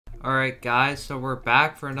Alright guys, so we're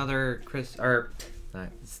back for another it's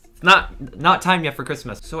not time yet for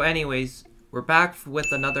Christmas. So anyways, we're back with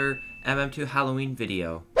another MM2 Halloween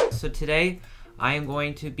video. So today, I am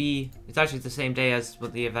going to be, it's actually the same day as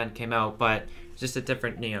when the event came out, but just a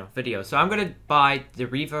different, video. So I'm gonna buy the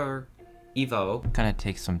Reaper Evo. Gonna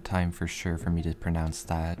take some time for sure for me to pronounce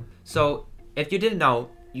that. So, if you didn't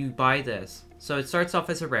know, you buy this. So it starts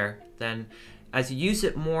off as a rare, then as you use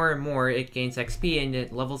it more and more, it gains XP and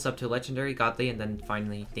it levels up to Legendary, Godly, and then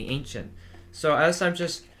finally the Ancient. So as I'm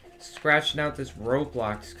just scratching out this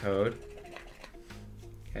Roblox code.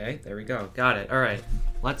 Okay, there we go. Got it. Alright,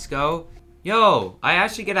 let's go. Yo, I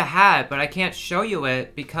actually get a hat, but I can't show you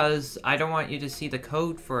it because I don't want you to see the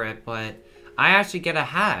code for it, but I actually get a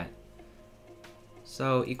hat.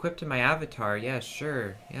 So, equipped to my avatar, yeah,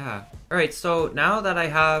 sure, yeah. Alright, so now that I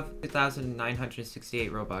have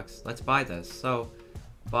 2,968 Robux, let's buy this. So,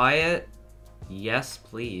 buy it. Yes,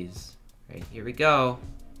 please. Alright, here we go.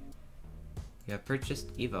 You have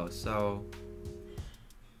purchased Evo, so...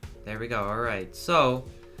 There we go, alright. So,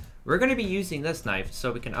 we're going to be using this knife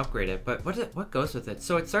so we can upgrade it, but what goes with it?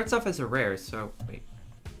 So, it starts off as a rare, so... Wait.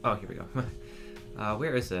 Oh, here we go.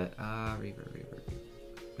 Where is it? Reaper.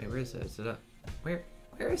 Wait, where is it? Is it up? Where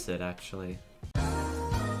is it actually?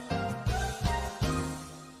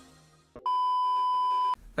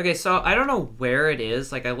 Okay, so I don't know where it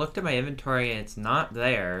is. Like, I looked at my inventory and it's not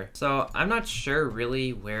there. So I'm not sure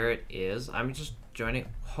really where it is. I'm just joining.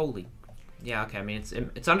 Holy. Yeah, okay, I mean,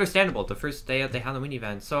 it's understandable, the first day of the Halloween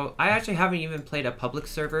event. So I actually haven't even played a public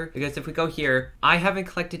server because if we go here, I haven't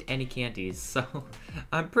collected any candies. So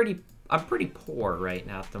I'm pretty poor right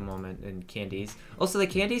now at the moment in candies. Also, the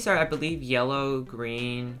candies are, I believe, yellow,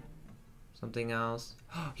 green, something else.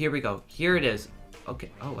 Here we go. Here it is. Okay.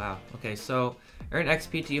 Oh, wow. Okay, so earn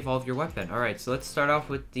XP to evolve your weapon. All right, so let's start off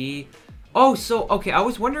with the... Oh, so, okay, I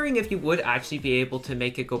was wondering if you would actually be able to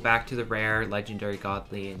make it go back to the rare, legendary,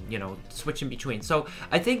 godly, and, switch in between. So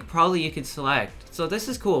I think probably you could select. So this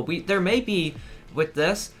is cool. There may be, with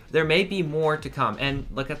this, there may be more to come. And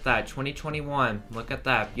look at that, 2021. Look at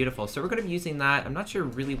that, beautiful. So we're going to be using that. I'm not sure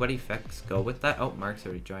really what effects go with that. Oh, Mark's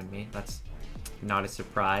already joined me. That's not a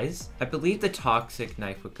surprise. I believe the toxic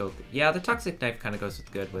knife would go. Yeah, the toxic knife kind of goes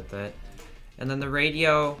good with it. And then the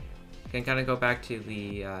radio can kind of go back to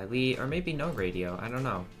the elite, or maybe no radio. I don't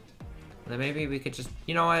know. And then maybe we could just,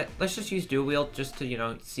 you know what? Let's just use dual wield just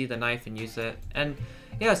to, see the knife and use it. And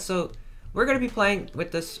yeah, so we're going to be playing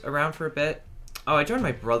with this around for a bit. Oh, I joined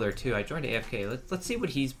my brother too. I joined AFK. Let's see what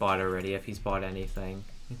he's bought already, if he's bought anything.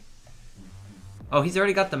 Oh, he's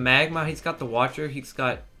already got the magma. He's got the watcher. He's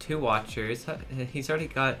got 2 watchers. He's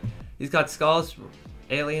got skulls,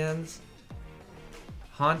 aliens,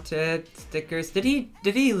 haunted stickers. Did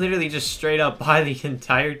he literally just straight up buy the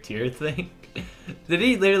entire tier thing? Did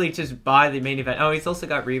he literally just buy the main event? Oh, he's also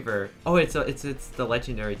got Reaver. Oh, it's the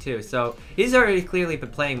legendary too. So he's already clearly been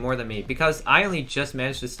playing more than me because I only just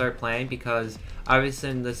managed to start playing because I was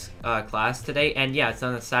in this class today. And yeah, it's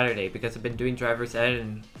on a Saturday because I've been doing driver's ed,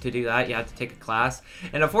 and to do that you have to take a class.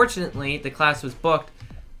 And unfortunately, the class was booked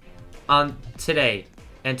on today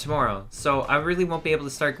and tomorrow. So I really won't be able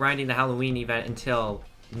to start grinding the Halloween event until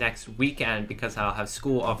next weekend because I'll have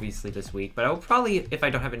school obviously this week, but I will probably, if I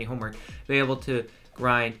don't have any homework, be able to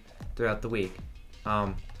grind throughout the week.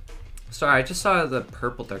 Sorry, I just saw the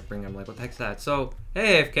purple duck ring. I'm like, what the heck's that? So,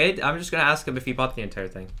 hey AFK, I'm just gonna ask him if he bought the entire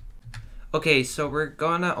thing. Okay, so we're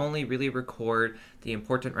gonna only really record the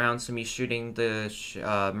important rounds, so me shooting the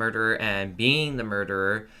murderer and being the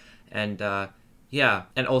murderer, and yeah,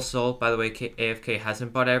 and also, by the way, AFK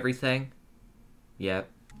hasn't bought everything yet.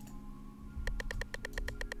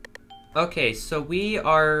 Okay, so we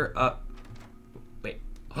are, wait.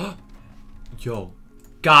 Yo.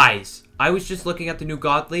 Guys, I was just looking at the new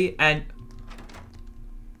Godly, and...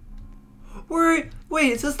 Wait,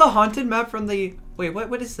 is this the haunted map from the... Wait,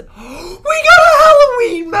 what is it? We got a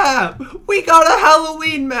Halloween map! We got a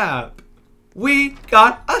Halloween map! We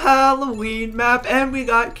got a Halloween map, and we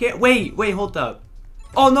got... Wait, hold up.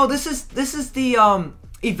 Oh, no, this is the,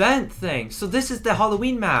 event thing. So this is the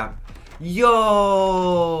Halloween map.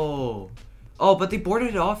 Yo! Oh, but they boarded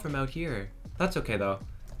it off from out here. That's okay, though.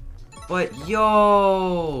 But,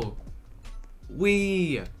 yo!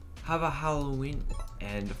 We have a Halloween...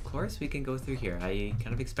 And, of course, we can go through here. I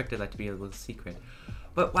kind of expected that to be a little secret.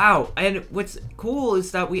 But, wow! And what's cool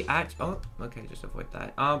is that we actually... Oh, okay, just avoid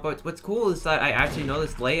that. But what's cool is that I actually know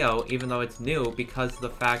this layout, even though it's new, because of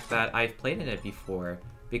the fact that I've played in it before.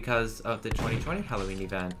 Because of the 2020 Halloween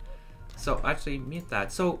event. So, actually, mute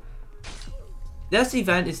that. So... This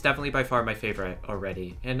event is definitely by far my favorite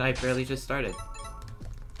already, and I barely just started.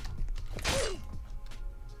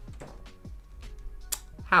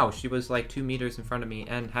 How? She was like 2 meters in front of me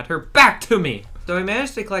and had her back to me. So I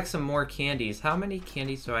managed to collect some more candies. How many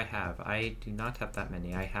candies do I have? I do not have that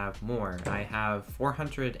many. I have more. I have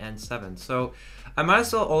 407. So I might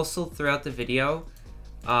as well also throughout the video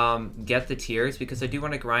get the tiers because I do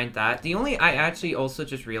want to grind that. The only I actually also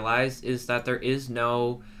just realized is that there is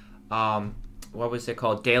no what was it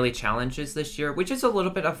called, daily challenges this year, which is a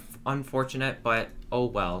little bit of unfortunate, but oh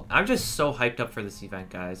well. I'm just so hyped up for this event,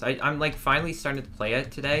 guys. I'm like finally starting to play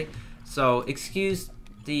it today, so excuse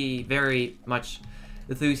the very much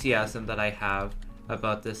enthusiasm that I have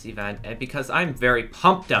about this event, and because I'm very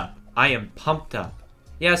pumped up. I am pumped up.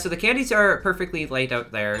 Yeah, so the candies are perfectly laid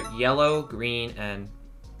out there. Yellow, green, and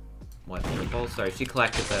what, purple? Sorry, she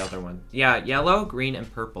collected the other one. Yeah, yellow, green, and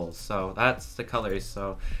purple. So that's the colors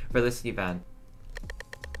so for this event.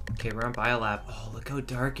 Okay, we're on Biolab. Oh, look how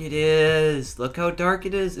dark it is. Look how dark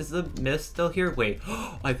it is. Is the mist still here? Wait,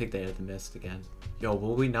 I think they had the mist again. Yo,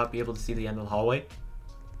 will we not be able to see the end of the hallway?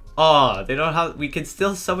 Oh, they don't have, we can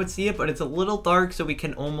still somewhat see it, but it's a little dark, so we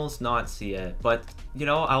can almost not see it. But, you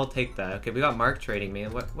know, I'll take that. Okay, we got Mark trading me.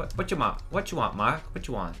 What you want? What you want, Mark? What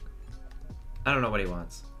you want? I don't know what he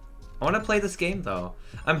wants. I want to play this game, though.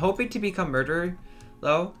 I'm hoping to become murderer,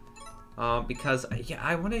 though. Because, yeah,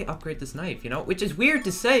 I want to upgrade this knife, you know? Which is weird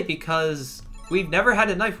to say because we've never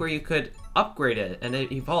had a knife where you could upgrade it and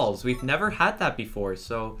it evolves. We've never had that before,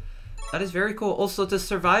 so that is very cool. Also, does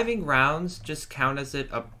surviving rounds just count as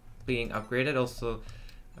it being upgraded? Also,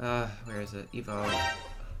 where is it? Evo.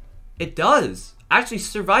 It does! Actually,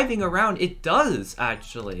 surviving a round, it does,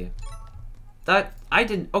 actually. That, I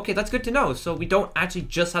didn't, okay, that's good to know. So we don't actually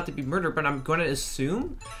just have to be murdered, but I'm going to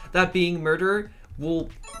assume that being murderer will,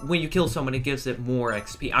 when you kill someone, it gives it more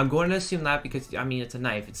XP. I'm going to assume that because, I mean, it's a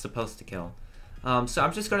knife. It's supposed to kill. So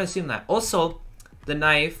I'm just going to assume that. Also, the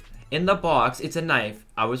knife in the box, it's a knife.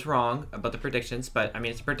 I was wrong about the predictions, but, I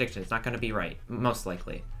mean, it's a prediction. It's not going to be right, most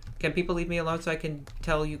likely. Can people leave me alone so I can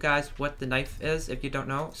tell you guys what the knife is if you don't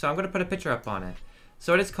know? So I'm going to put a picture up on it.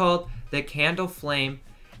 So it is called the Candle Flame,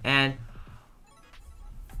 and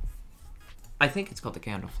I think it's called the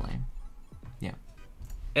Candle Flame. Yeah.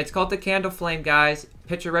 It's called the Candle Flame, guys.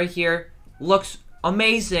 Picture right here. Looks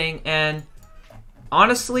amazing, and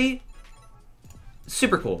honestly,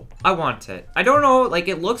 super cool. I want it. I don't know, like,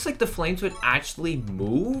 it looks like the flames would actually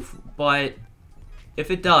move, but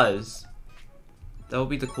if it does, that would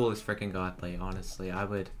be the coolest freaking godly, honestly. I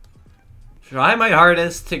would try my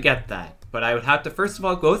hardest to get that, but I would have to, first of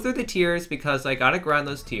all, go through the tiers because I gotta grind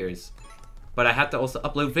those tiers. But I have to also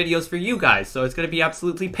upload videos for you guys, so it's going to be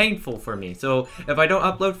absolutely painful for me. So if I don't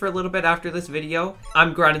upload for a little bit after this video,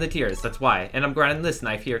 I'm grinding the tiers, that's why. And I'm grinding this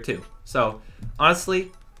knife here too. So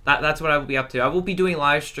honestly, that's what I will be up to. I will be doing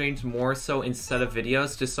live streams more so instead of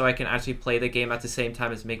videos, just so I can actually play the game at the same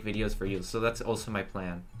time as make videos for you. So that's also my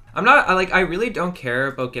plan. I really don't care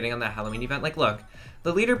about getting on that Halloween event. Like, look,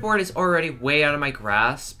 the leaderboard is already way out of my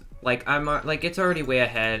grasp. Like, it's already way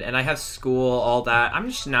ahead, and I have school, all that. I'm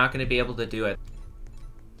just not going to be able to do it.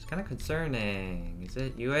 It's kind of concerning. Is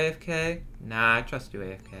it you AFK? Nah, I trust you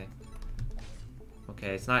AFK.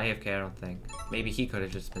 Okay, it's not AFK, I don't think. Maybe he could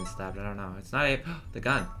have just been stabbed, I don't know. It's not AFK. The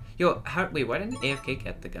gun. Yo, wait, why didn't AFK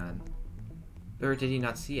get the gun? Or did he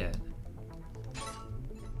not see it?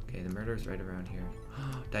 Okay, the murderer's right around here.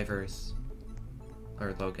 Diverse.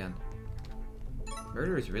 Or Logan.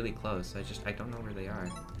 Murder is really close. I don't know where they are.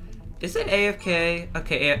 Is it AFK?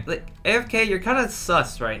 Okay, AFK, you're kind of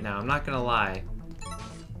sus right now. I'm not gonna lie.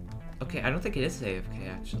 Okay, I don't think it is AFK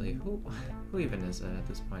actually. Who even is it at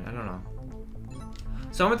this point? I don't know.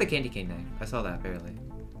 Someone with the candy cane knife. I saw that barely.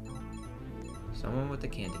 Someone with the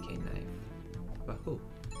candy cane knife. But who?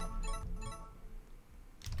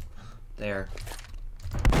 There.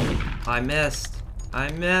 I missed. I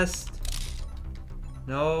missed.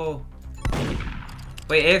 No.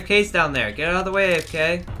 Wait, AFK's down there. Get out of the way,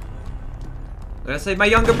 AFK. I gotta save my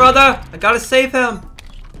younger brother! I gotta save him!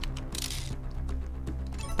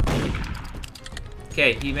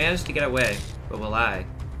 Okay, he managed to get away, but will I?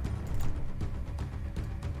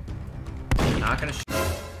 Not gonna shoot.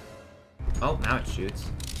 Oh, now it shoots.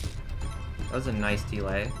 That was a nice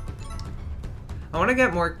delay. I want to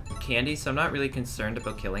get more candy, so I'm not really concerned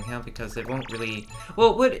about killing him because it won't really...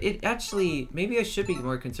 Well, would it actually... Maybe I should be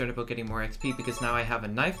more concerned about getting more XP because now I have a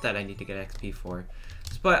knife that I need to get XP for.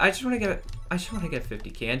 But I just want to get 50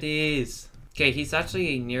 candies. Okay, he's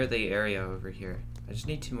actually near the area over here. I just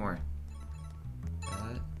need 2 more.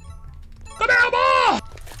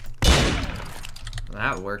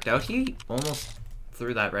 That worked out. He almost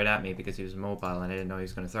threw that right at me because he was mobile and I didn't know he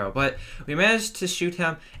was going to throw. But we managed to shoot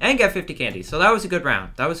him and get 50 candies. So that was a good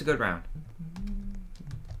round. That was a good round.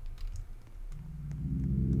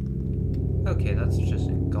 Okay, that's just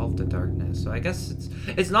engulfed in darkness. So I guess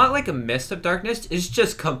it's not like a mist of darkness. It's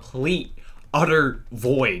just complete, utter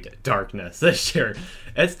void darkness this year.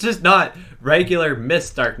 It's just not regular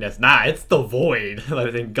mist darkness. Nah, it's the void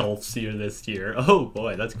that engulfs you this year. Oh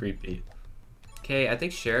boy, that's creepy. Okay, I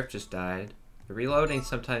think Sheriff just died. The reloading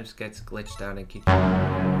sometimes gets glitched out and keeps...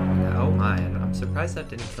 Oh my, I'm surprised that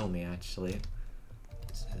didn't kill me actually.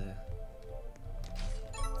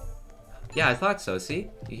 Yeah, I thought so. See?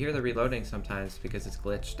 You hear the reloading sometimes because it's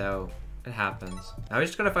glitched out. It happens. Now we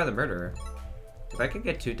just gotta find the murderer. If I could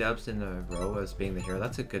get 2 dubs in a row as being the hero,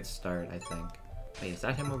 that's a good start, I think. Wait, is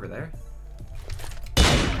that him over there?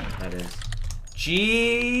 That is.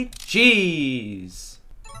 GG's!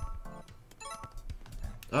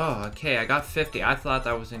 Oh, okay, I got 50. I thought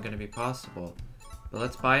that wasn't gonna be possible. But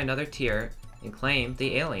let's buy another tier and claim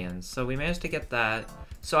the aliens. So we managed to get that.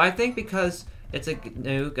 So I think because it's a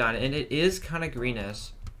new gun, and it is kind of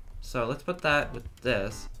greenish. So let's put that with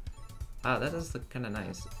this. Ah, that does look kind of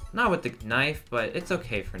nice. Not with the knife, but it's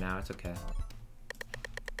okay for now. It's okay.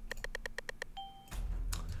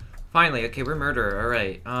 Finally, okay, we're murderer.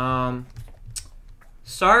 Alright.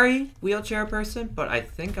 Sorry, wheelchair person, but I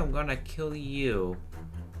think I'm gonna kill you.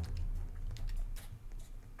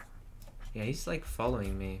 Yeah, he's like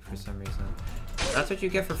following me for some reason. That's what you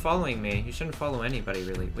get for following me. You shouldn't follow anybody,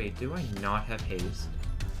 really. Wait, do I not have haste?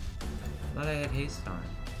 I thought I had haste on.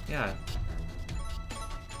 Yeah.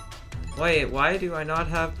 Wait, why do I not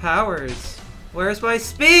have powers? Where's my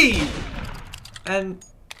speed? And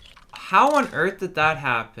how on earth did that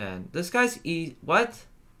happen? This guy's what?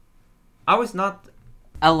 I was not...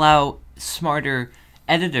 Allow smarter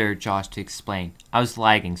editor Josh to explain. I was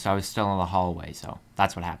lagging, so I was still in the hallway, so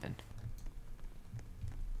that's what happened.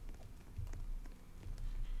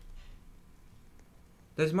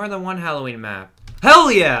 There's more than one Halloween map.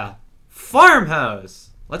 Hell yeah! Farmhouse!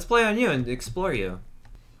 Let's play on you and explore you.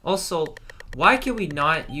 Also, why can we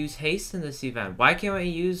not use haste in this event? Why can't we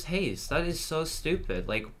use haste? That is so stupid.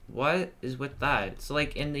 Like, what is with that? So,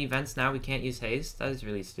 like, in the events now, we can't use haste? That is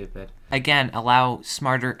really stupid. Again, allow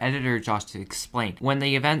smarter editor Josh to explain. When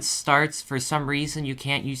the event starts, for some reason, you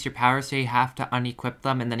can't use your powers, so you have to unequip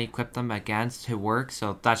them and then equip them again to work.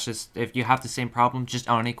 So that's just, if you have the same problem, just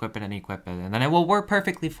unequip it and equip it, and then it will work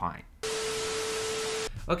perfectly fine.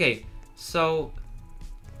 Okay, so...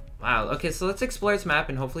 Wow, okay, so let's explore this map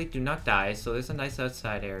and hopefully do not die. So there's a nice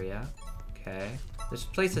outside area. Okay. This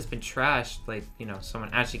place has been trashed. Like, you know,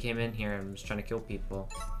 someone actually came in here and was trying to kill people.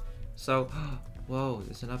 So, whoa,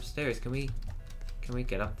 there's an upstairs. Can we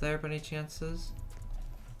get up there by any chances?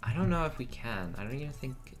 I don't know if we can. I don't even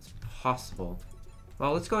think it's possible.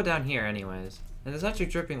 Well, let's go down here anyways. And there's actually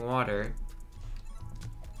dripping water.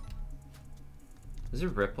 Is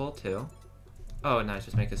it ripple too? Oh, nice,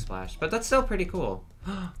 just make a splash. But that's still pretty cool.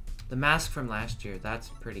 The mask from last year, that's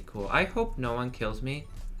pretty cool. I hope no one kills me.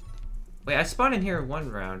 Wait, I spawned in here one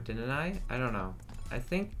round, didn't I? I don't know. I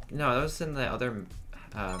think, no, that was in the other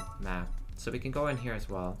map. So we can go in here as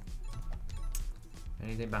well.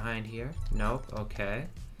 Anything behind here? Nope, okay.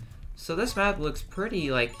 So this map looks pretty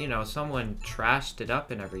like, you know, someone trashed it up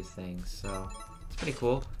and everything. So it's pretty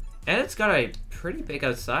cool. And it's got a pretty big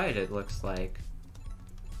outside, it looks like.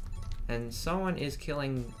 And someone is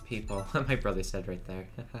killing people. My brother said right there.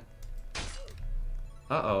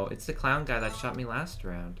 Uh-oh, it's the clown guy that shot me last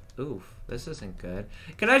round. Oof, this isn't good.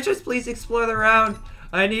 Can I just please explore the round?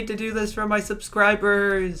 I need to do this for my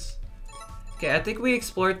subscribers. Okay, I think we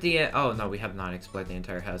explored the... oh, no, we have not explored the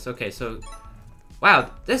entire house. Okay, so...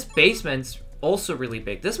 Wow, this basement's also really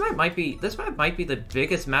big. This map might be the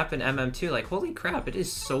biggest map in MM2. Like, holy crap, it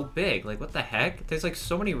is so big. Like, what the heck? There's, like,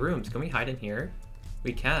 so many rooms. Can we hide in here?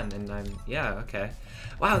 We can, and yeah, okay.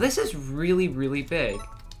 Wow, this is really, really big.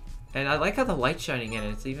 And I like how the light's shining in.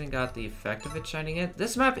 It's even got the effect of it shining in.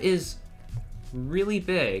 This map is really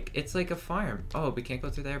big. It's like a farm. Oh, we can't go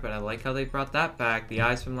through there, but I like how they brought that back. The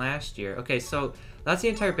eyes from last year. Okay, so that's the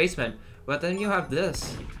entire basement. But then you have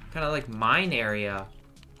this kind of like mine area.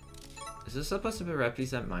 Is this supposed to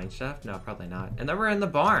represent mine shaft? No, probably not. And then we're in the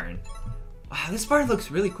barn. Wow, this barn looks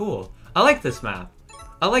really cool. I like this map.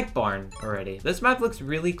 I like barn already. This map looks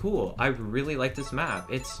really cool. I really like this map.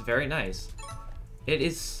 It's very nice. It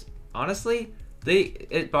is, honestly,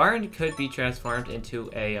 barn could be transformed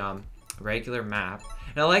into a regular map.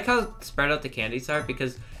 And I like how spread out the candies are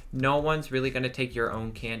because no one's really going to take your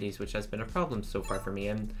own candies, which has been a problem so far for me.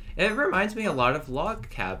 And it reminds me a lot of Log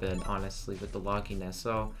Cabin, honestly, with the logginess.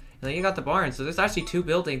 So, and then you got the barn. So there's actually 2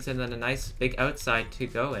 buildings and then a nice big outside to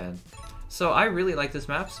go in. So I really like this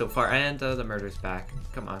map so far, and the murder's back.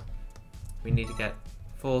 Come on. We need to get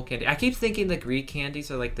full candy. I keep thinking the green candies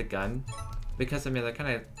are like the gun, because I mean they're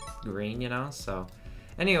kind of green, you know? So,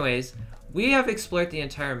 anyways, we have explored the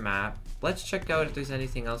entire map. Let's check out if there's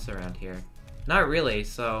anything else around here. Not really,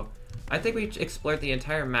 so I think we explored the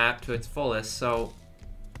entire map to its fullest, so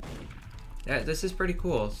yeah, this is pretty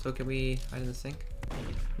cool. So can we hide in the sink?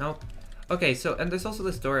 Nope. Okay, so, and there's also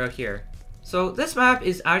this door out here. So this map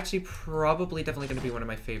is actually definitely going to be one of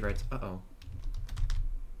my favorites. Uh-oh.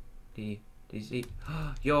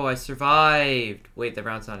 Yo, I survived. Wait, the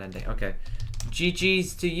round's not ending. Okay.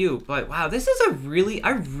 GG's to you. But wow, this is I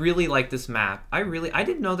really like this map. I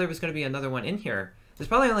didn't know there was going to be another one in here. There's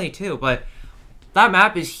probably only 2, but that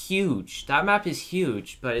map is huge. That map is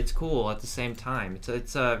huge, but it's cool at the same time.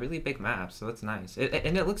 It's a really big map, so that's nice.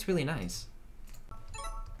 And it looks really nice.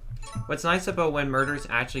 What's nice about when murders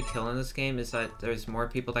actually kill in this game is that there's more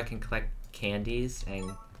people that can collect candies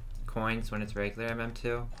and coins when it's regular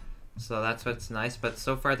MM2. So that's what's nice, but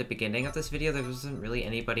so far at the beginning of this video, there wasn't really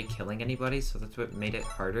anybody killing anybody, so that's what made it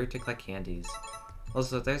harder to collect candies.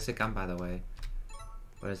 Also, there's a gun, by the way.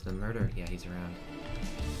 What is the murder? Yeah, he's around.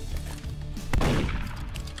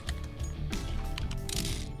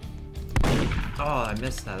 Oh, I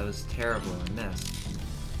missed that. That was terrible. I missed.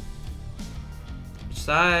 Which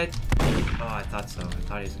side? Oh, I thought so. I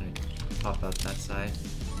thought he was going to pop up that side.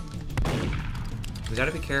 We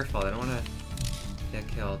gotta be careful. I don't want to get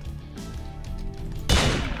killed.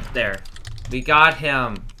 There. We got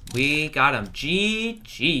him. We got him.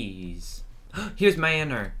 GG's. Here's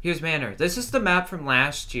Manor. Here's Manor. This is the map from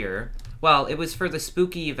last year. Well, it was for the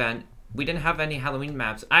spooky event. We didn't have any Halloween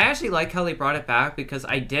maps. I actually like how they brought it back because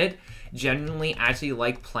I did genuinely actually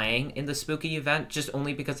like playing in the spooky event just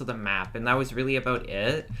only because of the map, and that was really about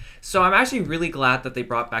it. So I'm actually really glad that they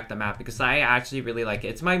brought back the map because I actually really like it.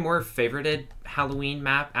 It's my more favorited Halloween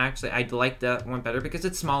map, actually. I like that one better because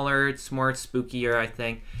it's smaller, it's more spookier, I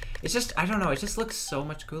think. It's just, I don't know, it just looks so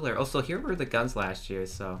much cooler. Also, here were the guns last year,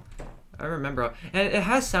 so I remember. And it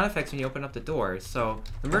has sound effects when you open up the door, so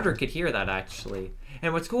the murderer could hear that, actually.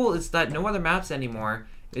 And what's cool is that no other maps anymore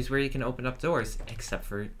is where you can open up doors, except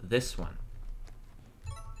for this one.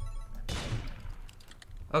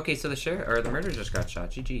 Okay, so the murderer just got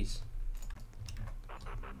shot. GG's.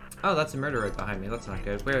 Oh, that's a murderer right behind me. That's not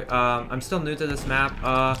good. I'm still new to this map.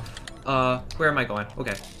 Where am I going?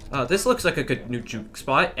 Okay. This looks like a good new juke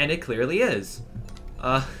spot, and it clearly is.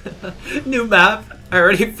 New map. I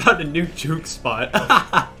already found a new juke spot.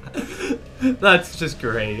 That's just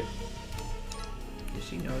great. Did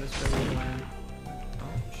she notice where we went?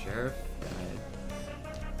 Oh, sheriff.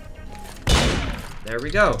 There we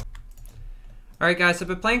go. Alright guys, I've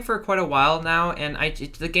been playing for quite a while now, and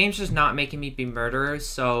the game's just not making me be murderers,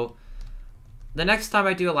 so the next time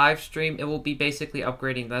I do a live stream, it will be basically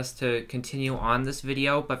upgrading this to continue on this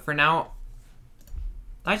video, but for now,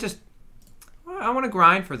 I want to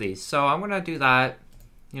grind for these, so I'm going to do that,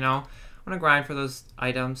 you know, I want to grind for those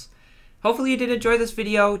items. Hopefully you did enjoy this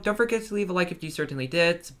video. Don't forget to leave a like if you certainly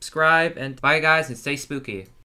did, subscribe, and bye guys, and stay spooky.